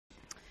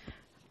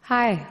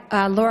Hi,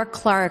 Laura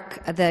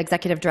Clark, the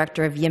Executive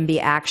Director of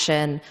YIMBY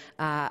Action,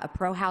 a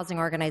pro-housing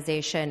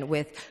organization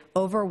with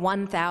over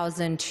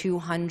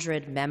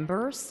 1,200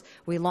 members.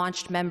 We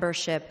launched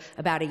membership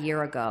about a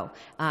year ago,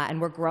 and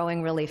we're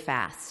growing really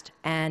fast.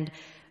 And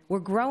we're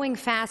growing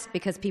fast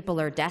because people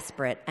are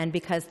desperate and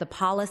because the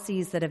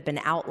policies that have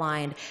been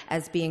outlined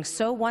as being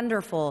so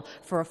wonderful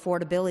for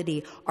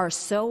affordability are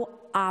so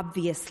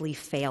obviously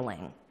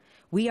failing.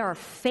 We are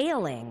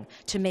failing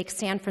to make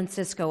San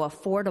Francisco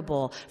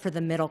affordable for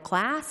the middle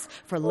class,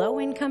 for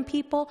low-income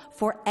people,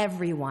 for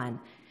everyone.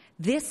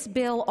 This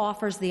bill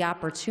offers the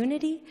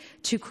opportunity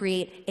to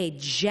create a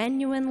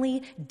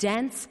genuinely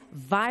dense,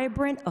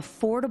 vibrant,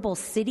 affordable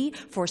city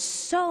for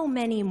so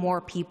many more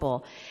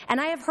people.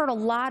 And I have heard a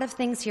lot of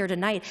things here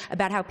tonight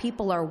about how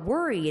people are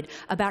worried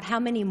about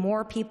how many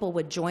more people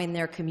would join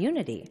their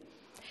community.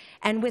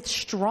 And with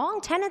strong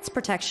tenants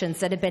protections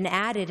that have been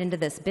added into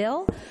this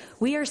bill,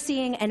 we are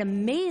seeing an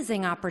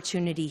amazing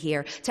opportunity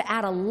here to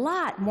add a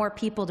lot more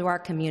people to our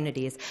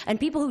communities, and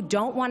people who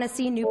don't want to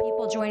see new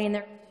people joining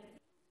their.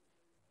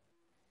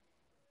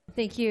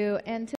 Thank you. And